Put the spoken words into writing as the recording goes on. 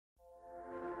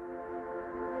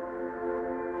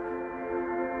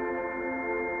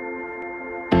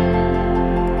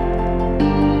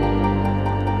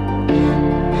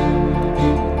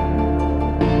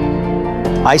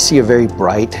I see a very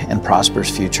bright and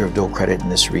prosperous future of dual credit in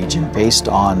this region based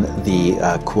on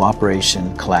the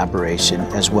cooperation, collaboration,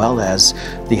 as well as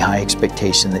the high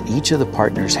expectation that each of the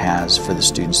partners has for the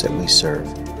students that we serve.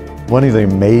 One of the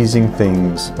amazing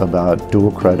things about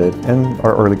dual credit and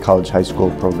our early college high school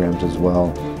programs as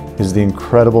well is the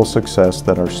incredible success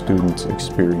that our students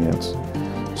experience.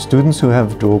 Students who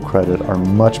have dual credit are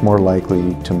much more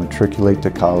likely to matriculate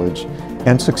to college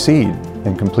and succeed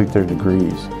and complete their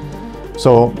degrees.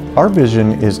 So our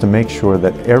vision is to make sure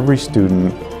that every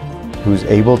student who's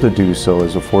able to do so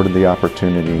is afforded the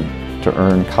opportunity to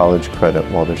earn college credit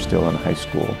while they're still in high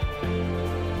school.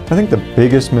 I think the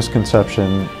biggest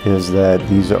misconception is that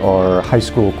these are high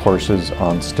school courses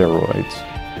on steroids.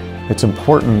 It's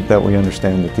important that we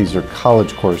understand that these are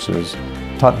college courses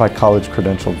taught by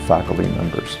college-credentialed faculty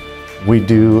members. We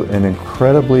do an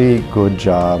incredibly good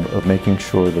job of making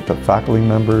sure that the faculty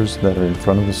members that are in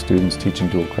front of the students teaching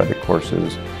dual credit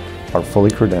courses are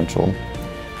fully credentialed.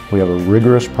 We have a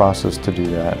rigorous process to do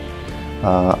that.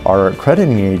 Our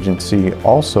accrediting agency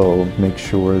also makes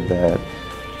sure that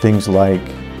things like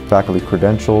faculty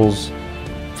credentials,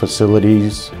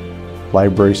 facilities,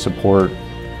 library support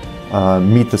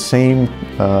meet the same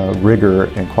rigor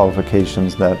and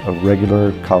qualifications that a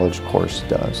regular college course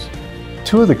does.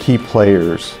 Two of the key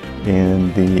players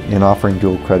in offering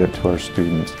dual credit to our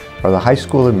students are the high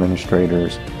school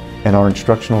administrators and our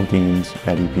instructional deans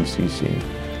at EPCC.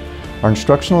 Our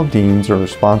instructional deans are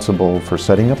responsible for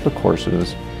setting up the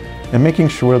courses and making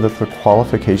sure that the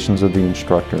qualifications of the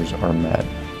instructors are met.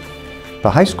 The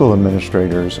high school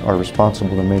administrators are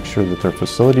responsible to make sure that their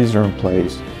facilities are in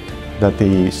place, that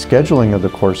the scheduling of the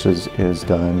courses is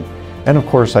done, and of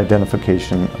course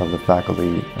identification of the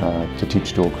faculty to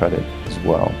teach dual credit as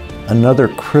well. Another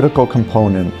critical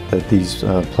component that these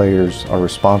players are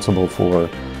responsible for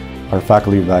are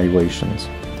faculty evaluations.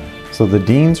 So the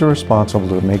deans are responsible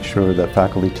to make sure that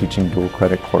faculty teaching dual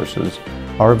credit courses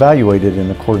are evaluated in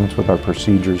accordance with our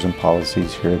procedures and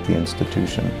policies here at the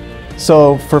institution.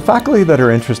 So for faculty that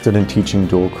are interested in teaching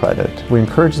dual credit, we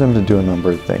encourage them to do a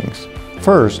number of things.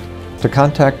 First, to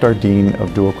contact our Dean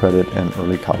of Dual Credit and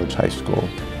Early College High School.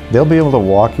 They'll be able to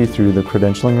walk you through the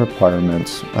credentialing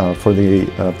requirements for the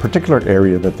particular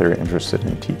area that they're interested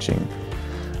in teaching.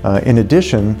 In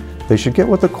addition, they should get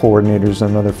with the coordinators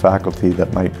and other faculty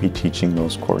that might be teaching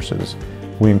those courses.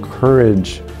 We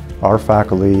encourage our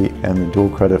faculty and the dual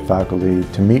credit faculty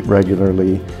to meet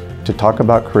regularly, to talk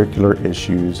about curricular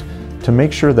issues, to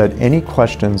make sure that any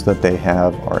questions that they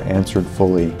have are answered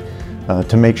fully,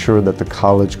 to make sure that the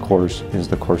college course is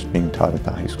the course being taught at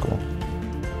the high school.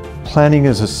 Planning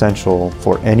is essential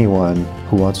for anyone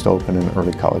who wants to open an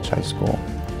early college high school.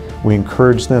 We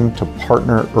encourage them to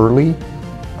partner early,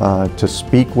 to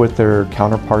speak with their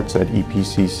counterparts at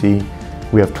EPCC.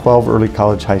 We have 12 early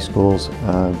college high schools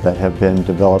that have been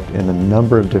developed in a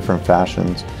number of different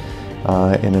fashions,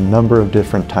 in a number of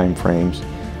different time frames.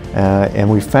 And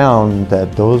we found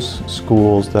that those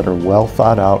schools that are well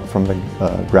thought out from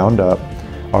the ground up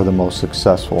are the most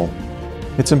successful.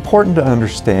 It's important to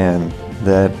understand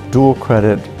that dual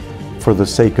credit for the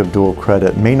sake of dual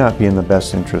credit may not be in the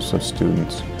best interest of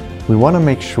students. We want to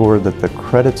make sure that the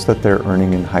credits that they're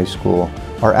earning in high school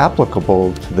are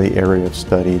applicable to the area of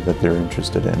study that they're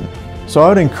interested in. So I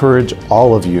would encourage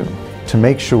all of you to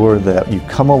make sure that you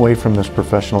come away from this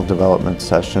professional development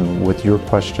session with your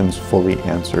questions fully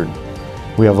answered.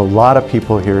 We have a lot of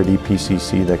people here at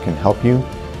EPCC that can help you,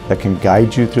 that can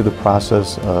guide you through the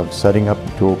process of setting up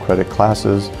dual credit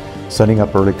classes, setting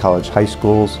up early college high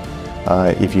schools.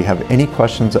 If you have any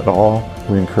questions at all,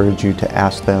 we encourage you to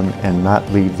ask them and not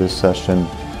leave this session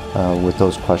with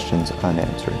those questions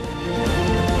unanswered.